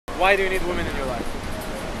Why do you need women in your life?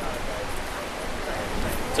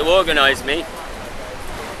 To organise me,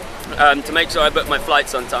 to make sure I book my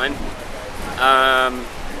flights on time,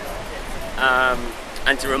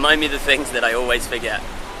 and to remind me the things that I always forget.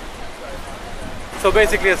 So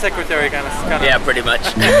basically a secretary kind of. Yeah, pretty much.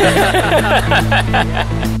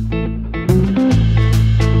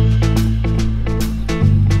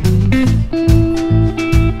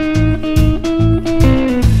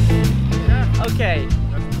 Okay.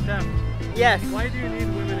 Yes. Why do you need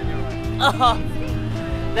women in your life?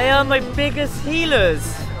 They are my biggest healers.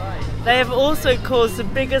 They have also caused the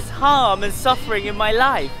biggest harm and suffering in my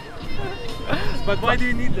life. But why do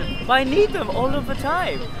you need them? I need them all of the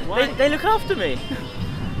time. They look after me.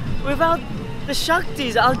 Without the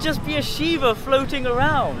Shaktis, I'll just be a Shiva floating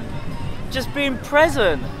around. Just being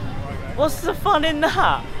present. What's the fun in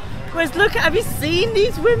that? Whereas look, have you seen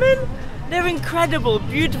these women? They're incredible,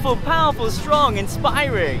 beautiful, powerful, strong,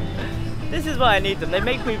 inspiring. This is why I need them. They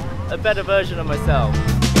make me a better version of myself.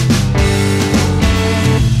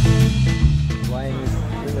 Why I need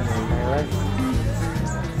women in my life?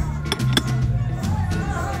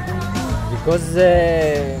 Because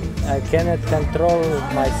I cannot control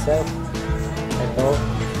myself at all.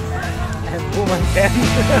 And woman can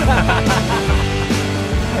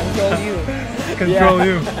control you. Control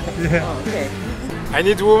you. Yeah. Oh, okay. I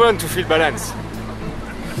need women to feel balance.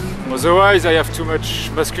 Otherwise I have too much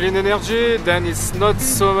masculine energy, then it's not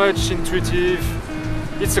so much intuitive.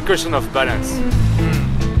 It's a question of balance.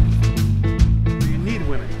 Do you need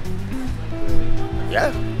women?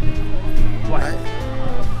 Yeah. Why?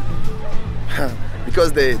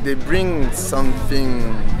 Because they bring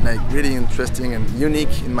something like really interesting and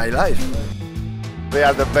unique in my life. They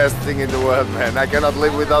are the best thing in the world, man. I cannot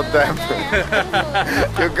live without them.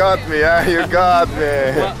 You got me, huh? You got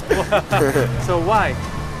me. So why?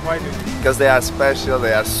 Why do you need? Because they are special,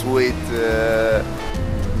 they are sweet.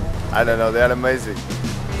 I don't know, they are amazing.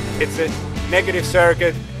 It's a negative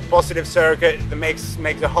circuit, positive circuit that makes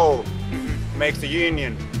the whole, makes the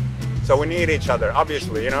union. So we need each other,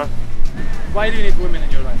 obviously, you know. Why do you need women in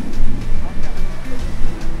your life?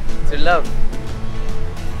 To love.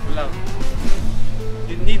 Love.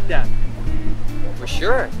 You need that. For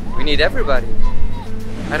sure. We need everybody.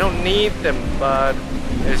 I don't need them, but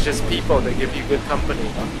it's just people. They give you good company.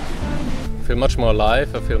 I feel much more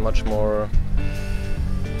alive. I feel much more.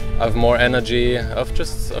 I have more energy. I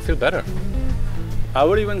feel better. I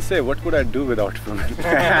would even say, what could I do without women?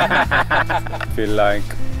 I feel like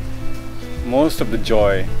most of the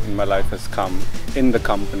joy in my life has come in the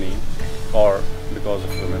company or because of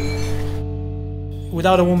women.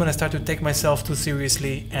 Without a woman, I start to take myself too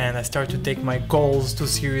seriously, and I start to take my goals too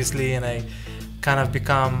seriously, and I kind of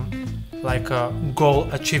become like a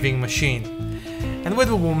goal-achieving machine. And with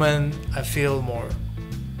a woman, I feel more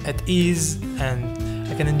at ease, and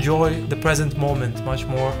I can enjoy the present moment much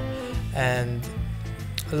more, and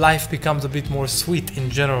life becomes a bit more sweet in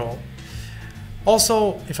general.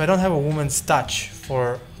 Also, if I don't have a woman's touch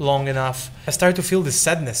for long enough, I start to feel the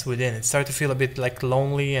sadness within. It starts to feel a bit like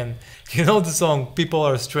lonely, and you know the song "People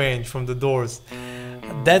Are Strange" from The Doors?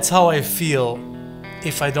 That's how I feel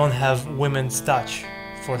if I don't have women's touch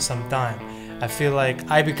for some time. I feel like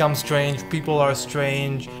I become strange, people are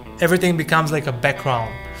strange, everything becomes like a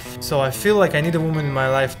background. So I feel like I need a woman in my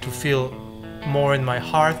life to feel more in my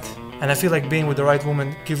heart. And I feel like being with the right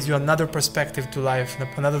woman gives you another perspective to life,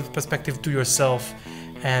 another perspective to yourself,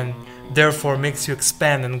 and therefore makes you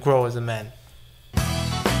expand and grow as a man.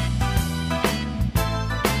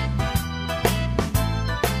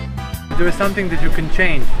 There is something that you can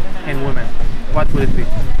change in women. What would it be?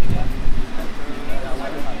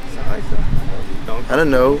 I don't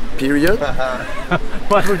know, period.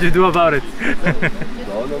 What would you do about it?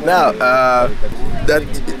 Now, that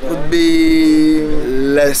it would be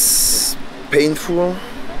less painful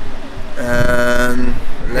and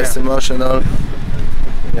less emotional.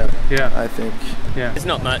 Yeah, I think. Yeah. It's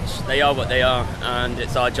not much. They are what they are, and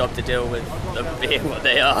it's our job to deal with them being what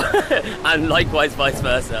they are, and likewise vice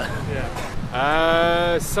versa.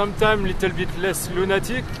 Yeah. Sometimes little bit less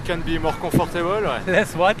lunatic can be more comfortable.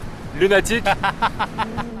 Less what? Lunatic.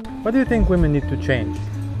 What do you think women need to change?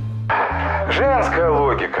 Женская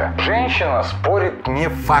логика. Женщина спорит не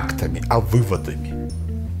фактами, а выводами.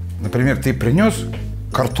 Например, ты принес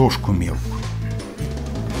картошку мелкую.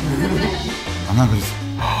 Она говорит: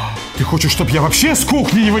 ты хочешь, чтобы я вообще с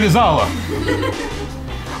кухни не вылезала?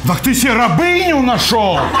 Так ты себе рабыню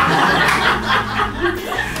нашел!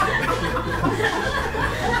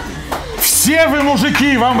 Все вы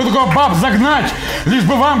мужики, вам бы только баб загнать, лишь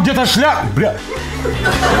бы вам где-то шляп... Бля...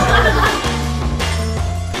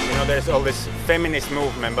 there's all this feminist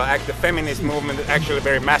movement, but the feminist movement is actually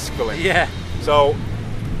very masculine. Yeah. So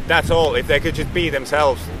that's all. If they could just be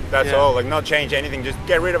themselves, that's all. Like not change anything. Just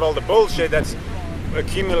get rid of all the bullshit that's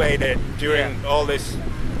accumulated during all this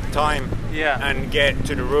time. Yeah. And get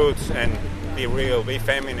to the roots and be real, be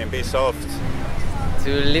feminine, be soft. To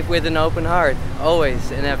live with an open heart,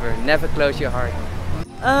 always and ever. Never close your heart.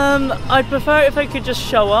 I'd prefer if I could just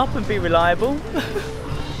show up and be reliable.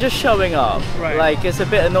 Just showing up. Right. Like, it's a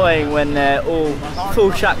bit annoying when they're all full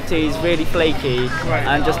Shaktis, really flaky,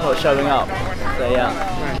 and just not showing up. So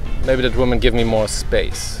yeah. Maybe that women give me more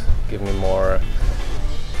space, give me more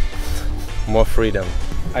freedom.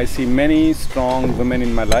 I see many strong women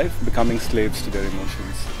in my life becoming slaves to their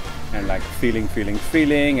emotions and like feeling,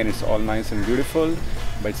 and it's all nice and beautiful,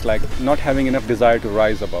 but it's like not having enough desire to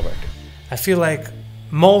rise above it. I feel like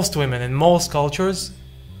most women in most cultures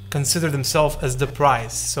consider themselves as the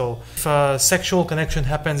prize. So if a sexual connection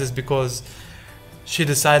happens, it's because she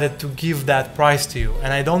decided to give that prize to you.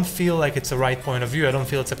 And I don't feel like it's a right point of view. I don't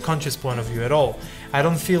feel it's a conscious point of view at all. I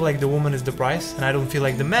don't feel like the woman is the prize, and I don't feel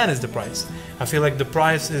like the man is the prize. I feel like the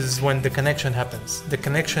prize is when the connection happens. The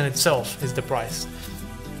connection itself is the prize.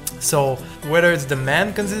 So whether it's the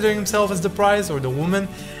man considering himself as the prize or the woman,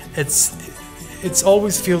 it's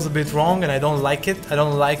always feels a bit wrong, and I don't like it. I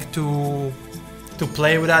don't like to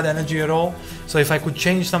play with that energy at all. So if I could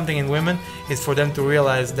change something in women, it's for them to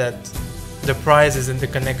realize that the prize is in the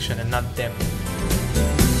connection and not them.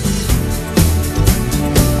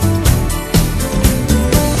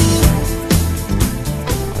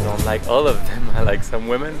 I don't like all of them. I like some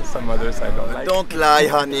women, some others I don't like. Don't lie,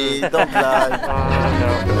 honey. Don't lie.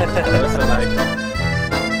 No. Also like.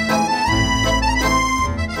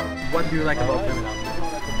 What do you like about women?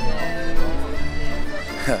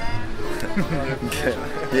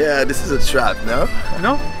 Yeah, this is a trap, no?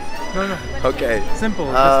 No? No, no. Okay. Simple,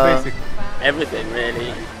 just basic. Everything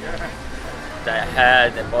really. Their hair,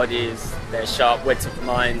 their bodies, their sharp wits of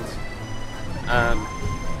mind,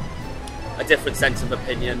 a different sense of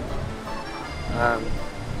opinion,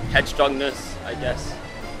 headstrongness, I guess.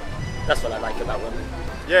 That's what I like about women.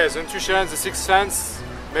 Yeah, the intuition, the sixth sense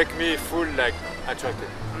make me feel like attracted.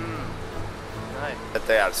 That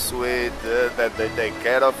they are sweet, that they take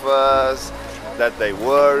care of us, that they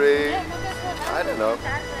worry. I don't know.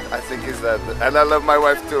 I think it's that. And I love my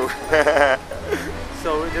wife too.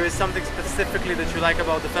 So there is something specifically that you like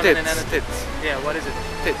about the feminine energy? Tits. Yeah, what is it?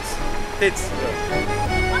 Tits. Tits.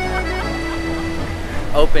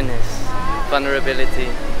 Openness, vulnerability.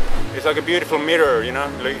 It's like a beautiful mirror, you know.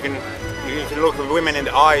 Like you can look at women in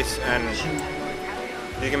the eyes and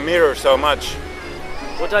you can mirror so much.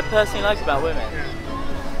 What do I personally like about women?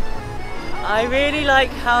 I really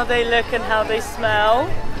like how they look and how they smell,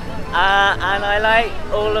 and I like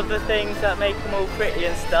all of the things that make them all pretty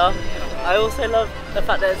and stuff. I also love the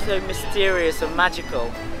fact that they're so mysterious and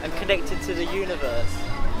magical and connected to the universe.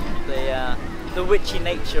 The witchy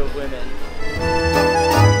nature of women.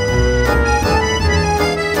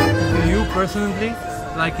 Do you personally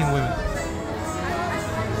like in women?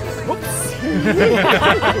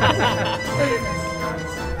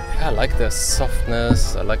 I like the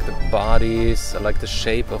softness, I like the bodies, I like the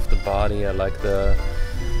shape of the body, I like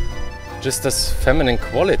just those feminine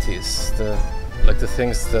qualities, like the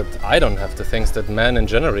things that I don't have, the things that men in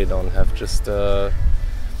general don't have, just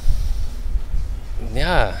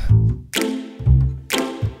yeah.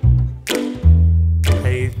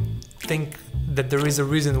 I think that there is a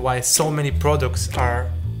reason why so many products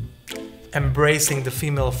are embracing the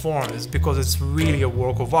female form. Is because it's really a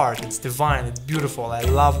work of art. It's divine, it's beautiful. I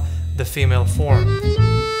love the female form.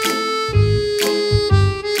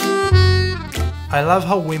 I love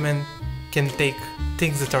how women can take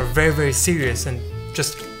things that are very, very serious and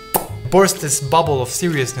just burst this bubble of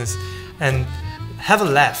seriousness and have a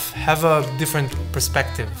laugh, have a different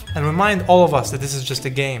perspective, and remind all of us that this is just a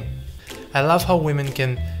game. I love how women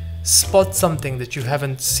can spot something that you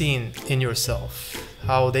haven't seen in yourself,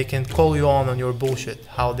 how they can call you on your bullshit,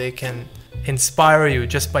 how they can inspire you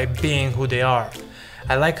just by being who they are.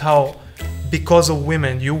 I like how, because of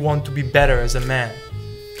women, you want to be better as a man.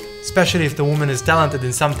 Especially if the woman is talented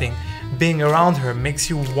in something, being around her makes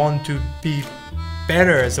you want to be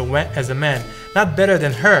better as a man. Not better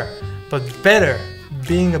than her, but better,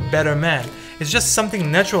 being a better man. It's just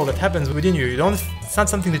something natural that happens within you. It's not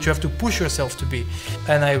something that you have to push yourself to be.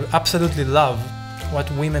 And I absolutely love what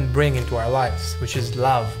women bring into our lives, which is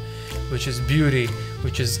love, which is beauty,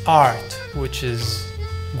 which is art, which is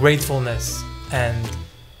gratefulness, and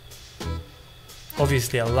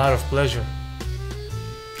obviously a lot of pleasure.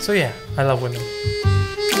 So yeah, I love women.